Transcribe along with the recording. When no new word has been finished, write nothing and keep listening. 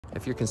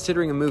If you're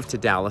considering a move to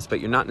Dallas, but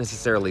you're not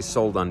necessarily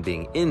sold on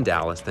being in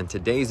Dallas, then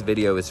today's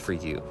video is for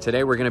you.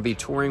 Today, we're gonna be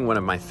touring one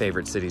of my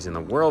favorite cities in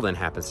the world and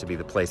happens to be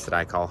the place that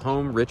I call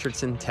home,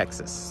 Richardson,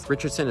 Texas.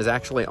 Richardson is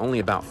actually only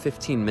about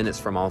 15 minutes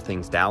from all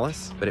things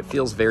Dallas, but it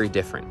feels very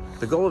different.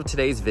 The goal of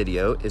today's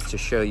video is to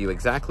show you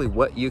exactly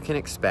what you can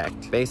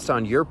expect based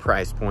on your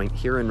price point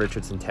here in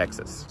Richardson,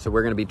 Texas. So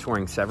we're gonna be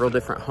touring several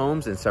different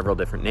homes in several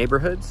different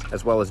neighborhoods,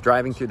 as well as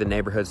driving through the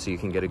neighborhoods so you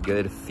can get a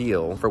good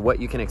feel for what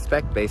you can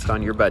expect based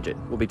on your budget.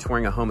 We'll be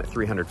touring a home at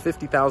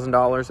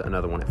 $350,000,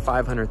 another one at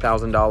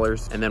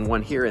 $500,000, and then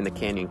one here in the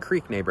Canyon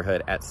Creek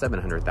neighborhood at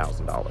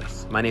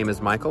 $700,000. My name is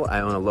Michael.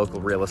 I own a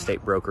local real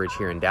estate brokerage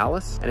here in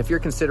Dallas, and if you're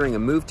considering a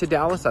move to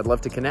Dallas, I'd love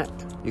to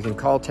connect. You can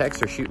call,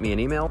 text, or shoot me an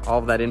email. All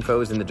of that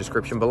info is in the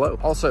description below.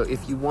 Also,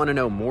 if you want to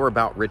know more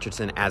about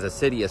Richardson as a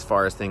city, as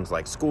far as things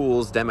like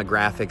schools,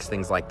 demographics,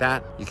 things like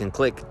that, you can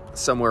click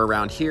somewhere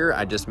around here.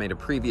 I just made a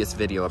previous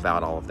video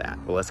about all of that.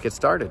 Well, let's get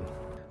started.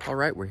 All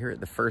right, we're here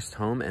at the first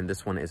home, and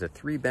this one is a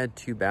 3-bed,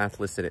 2-bath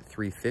listed at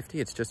 $350,000.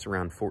 It's just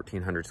around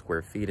 1,400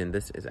 square feet, and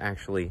this is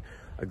actually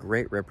a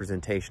great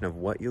representation of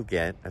what you'll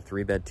get, a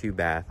 3-bed,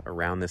 2-bath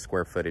around this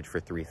square footage for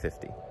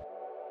 $350,000.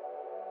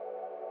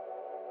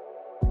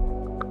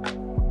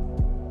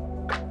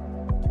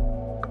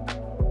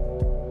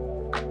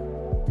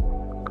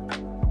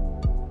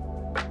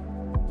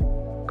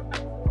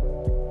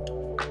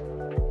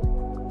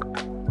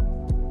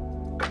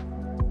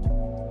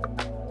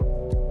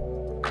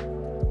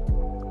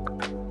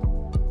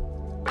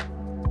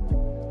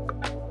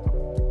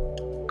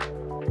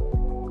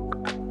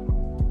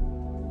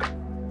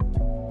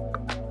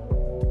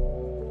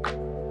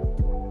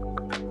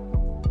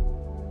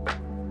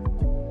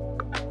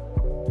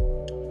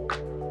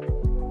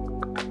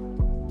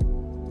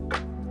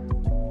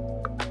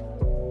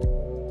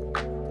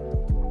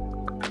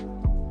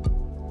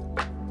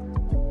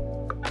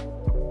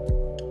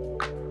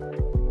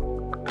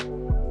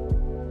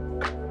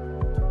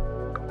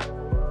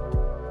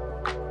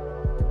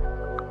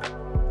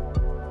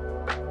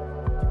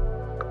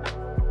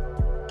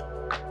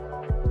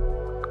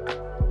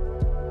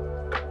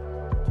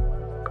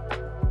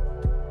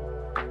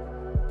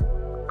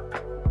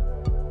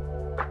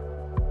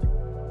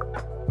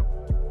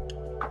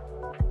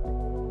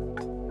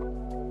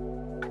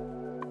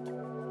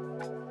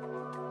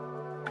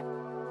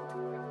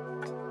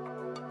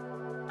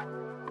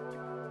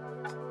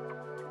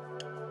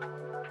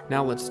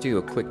 Now let's do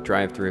a quick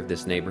drive through of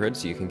this neighborhood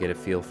so you can get a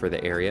feel for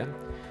the area.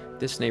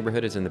 This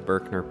neighborhood is in the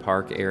Berkner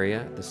Park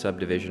area. The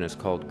subdivision is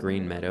called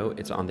Green Meadow.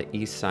 It's on the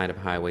east side of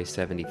Highway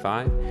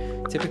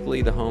 75.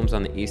 Typically, the homes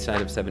on the east side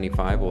of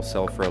 75 will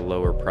sell for a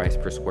lower price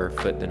per square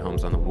foot than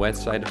homes on the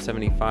west side of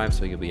 75,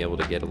 so you'll be able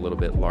to get a little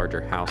bit larger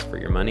house for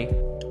your money.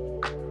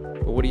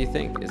 But what do you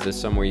think? Is this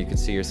somewhere you could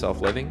see yourself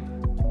living?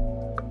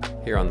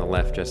 Here on the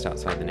left, just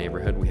outside the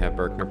neighborhood, we have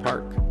Berkner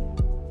Park.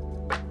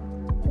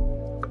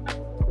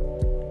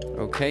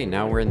 Okay,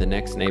 now we're in the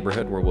next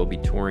neighborhood where we'll be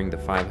touring the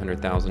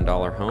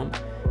 $500,000 home.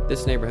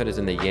 This neighborhood is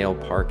in the Yale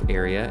Park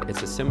area.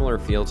 It's a similar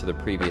feel to the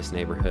previous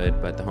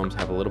neighborhood, but the homes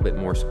have a little bit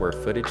more square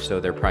footage, so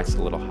they're priced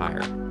a little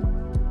higher.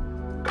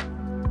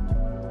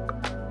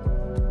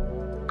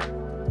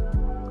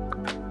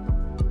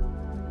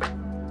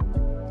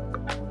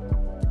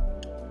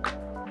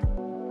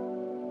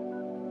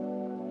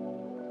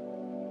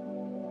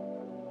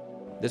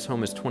 This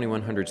home is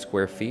 2,100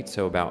 square feet,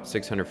 so about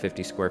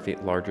 650 square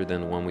feet larger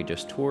than the one we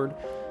just toured.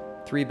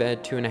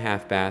 3-bed,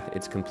 2.5 bath.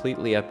 It's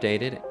completely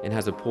updated and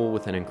has a pool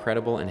with an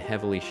incredible and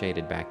heavily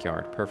shaded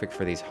backyard, perfect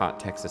for these hot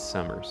Texas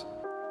summers.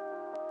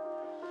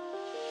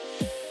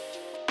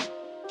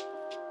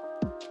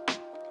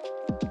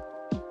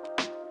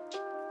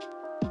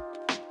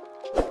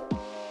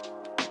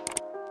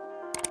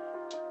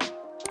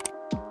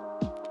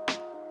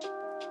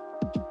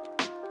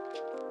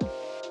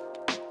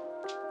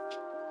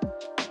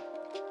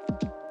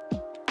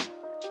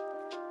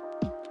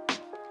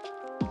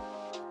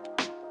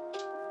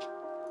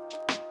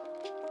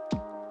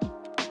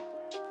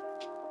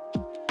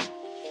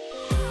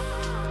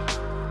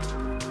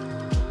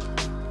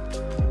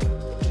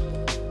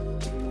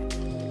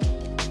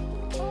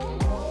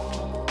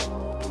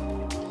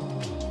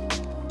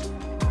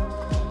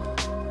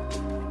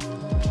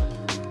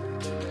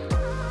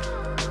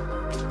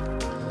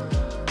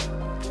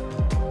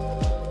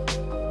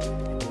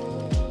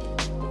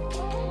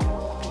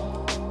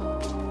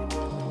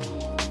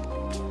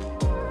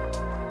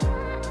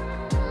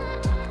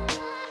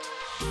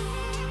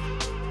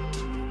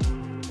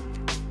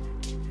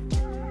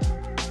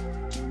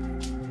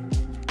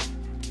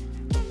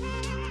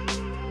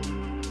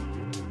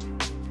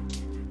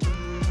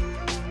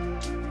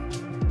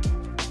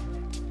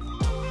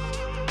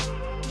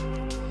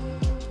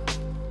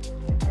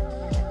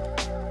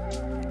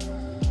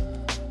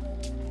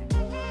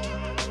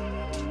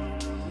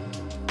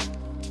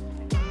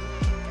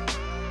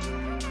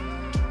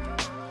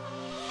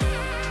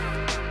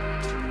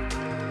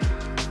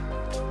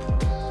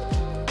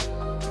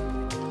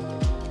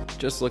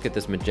 Just look at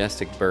this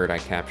majestic bird I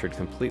captured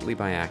completely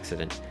by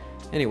accident.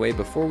 Anyway,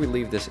 before we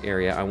leave this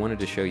area, I wanted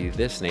to show you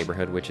this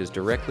neighborhood, which is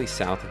directly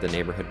south of the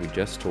neighborhood we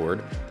just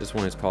toured. This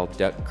one is called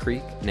Duck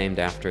Creek, named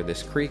after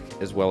this creek,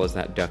 as well as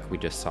that duck we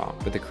just saw.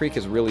 But the creek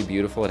is really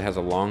beautiful. It has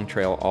a long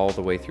trail all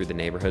the way through the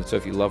neighborhood. So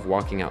if you love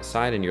walking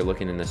outside and you're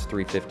looking in this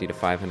 $350 to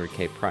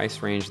 $500K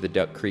price range, the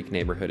Duck Creek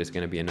neighborhood is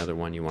going to be another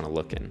one you want to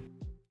look in.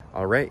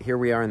 All right, here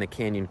we are in the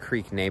Canyon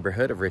Creek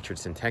neighborhood of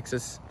Richardson,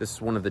 Texas. This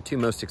is one of the two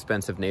most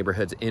expensive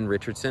neighborhoods in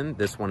Richardson,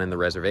 this one and the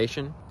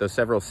Reservation. Though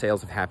several sales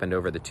have happened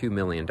over the $2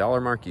 million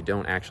mark, you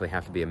don't actually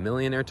have to be a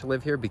millionaire to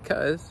live here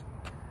because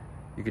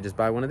you could just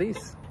buy one of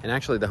these. And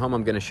actually the home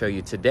I'm gonna show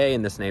you today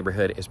in this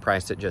neighborhood is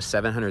priced at just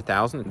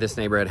 $700,000. This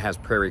neighborhood has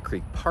Prairie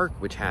Creek Park,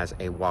 which has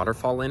a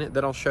waterfall in it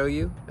that I'll show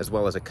you, as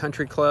well as a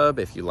country club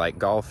if you like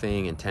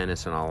golfing and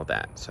tennis and all of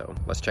that. So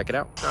let's check it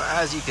out. So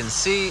as you can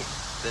see,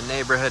 the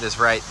neighborhood is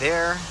right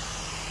there.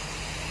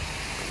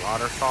 The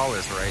waterfall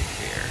is right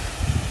here.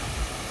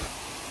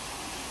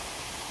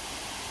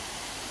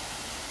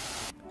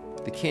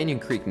 The Canyon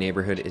Creek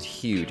neighborhood is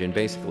huge and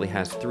basically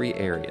has 3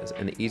 areas,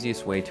 and the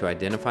easiest way to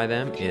identify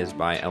them is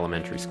by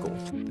elementary school.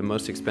 The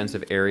most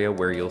expensive area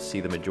where you'll see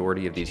the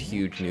majority of these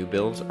huge new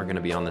builds are going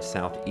to be on the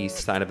southeast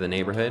side of the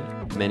neighborhood,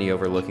 many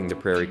overlooking the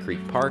Prairie Creek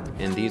Park,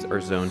 and these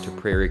are zoned to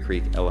Prairie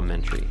Creek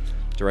Elementary.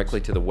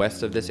 Directly to the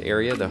west of this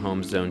area, the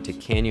homes zoned to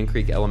Canyon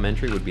Creek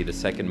Elementary would be the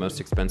second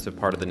most expensive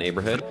part of the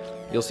neighborhood.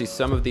 You'll see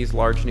some of these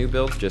large new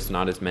builds, just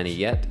not as many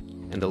yet.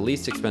 And the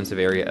least expensive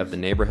area of the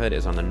neighborhood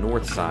is on the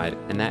north side,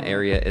 and that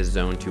area is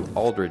zoned to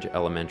Aldridge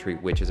Elementary,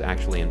 which is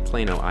actually in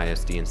Plano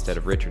ISD instead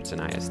of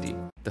Richardson ISD.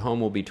 The home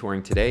we'll be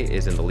touring today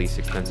is in the least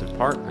expensive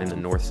part, in the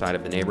north side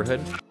of the neighborhood,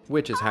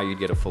 which is how you'd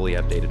get a fully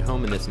updated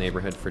home in this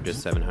neighborhood for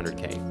just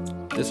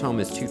 $700K. This home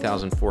is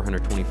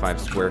 2,425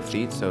 square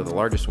feet, so the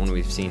largest one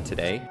we've seen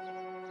today.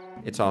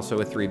 It's also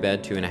a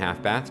 3-bed,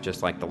 2.5 bath,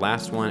 just like the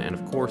last one, and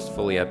of course,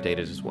 fully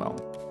updated as well.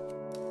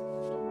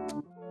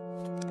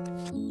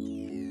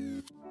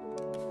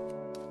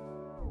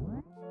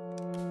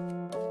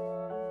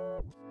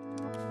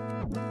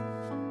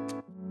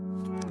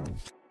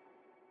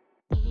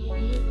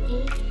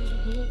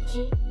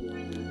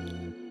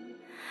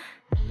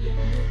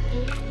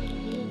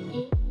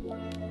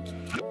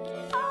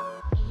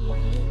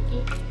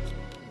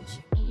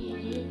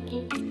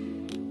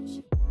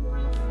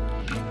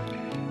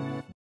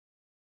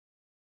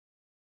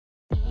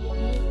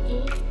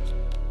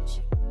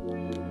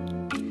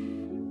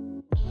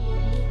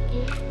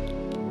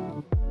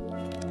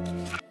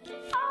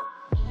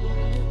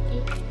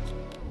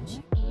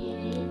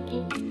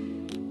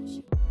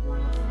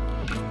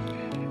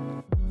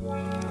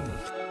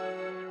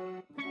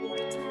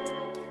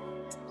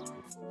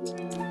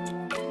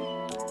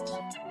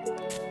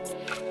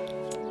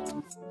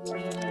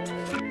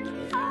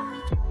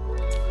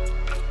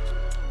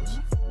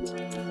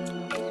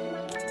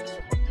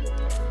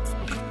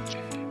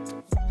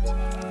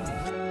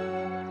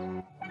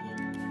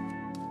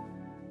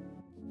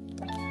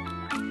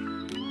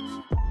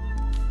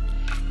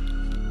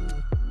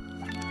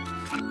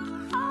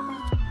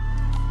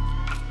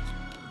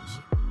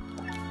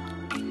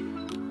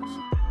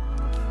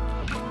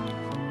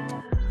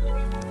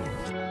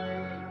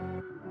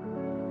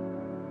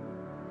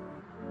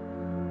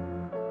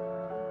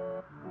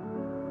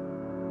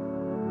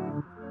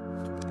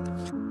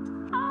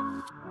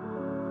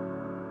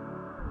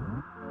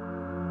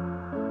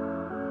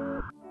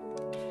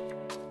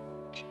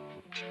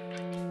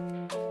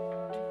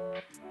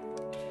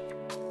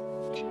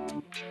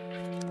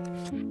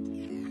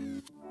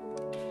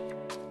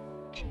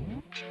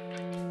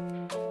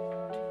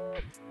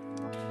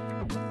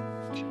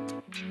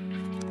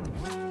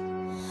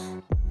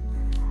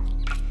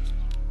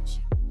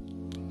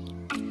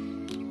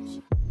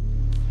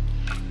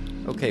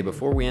 Okay,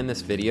 before we end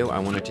this video, I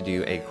wanted to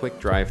do a quick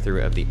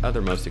drive-through of the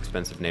other most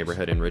expensive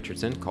neighborhood in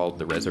Richardson called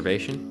the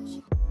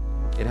Reservation.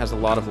 It has a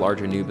lot of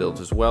larger new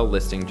builds as well,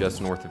 listing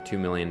just north of $2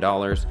 million,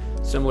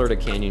 similar to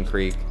Canyon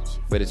Creek,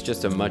 but it's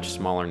just a much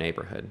smaller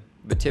neighborhood.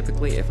 But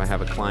typically, if I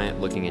have a client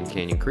looking in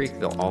Canyon Creek,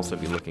 they'll also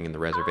be looking in the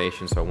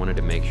Reservation, so I wanted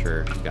to make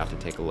sure you got to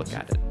take a look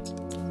at it.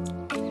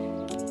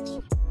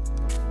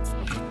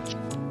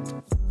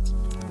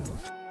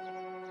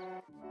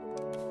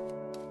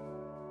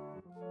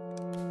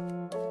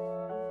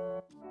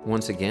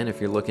 Once again, if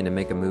you're looking to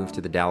make a move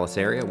to the Dallas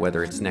area,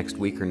 whether it's next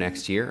week or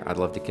next year, I'd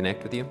love to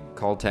connect with you.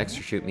 Call, text,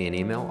 or shoot me an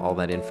email. All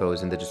that info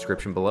is in the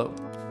description below.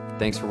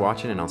 Thanks for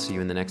watching, and I'll see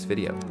you in the next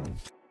video.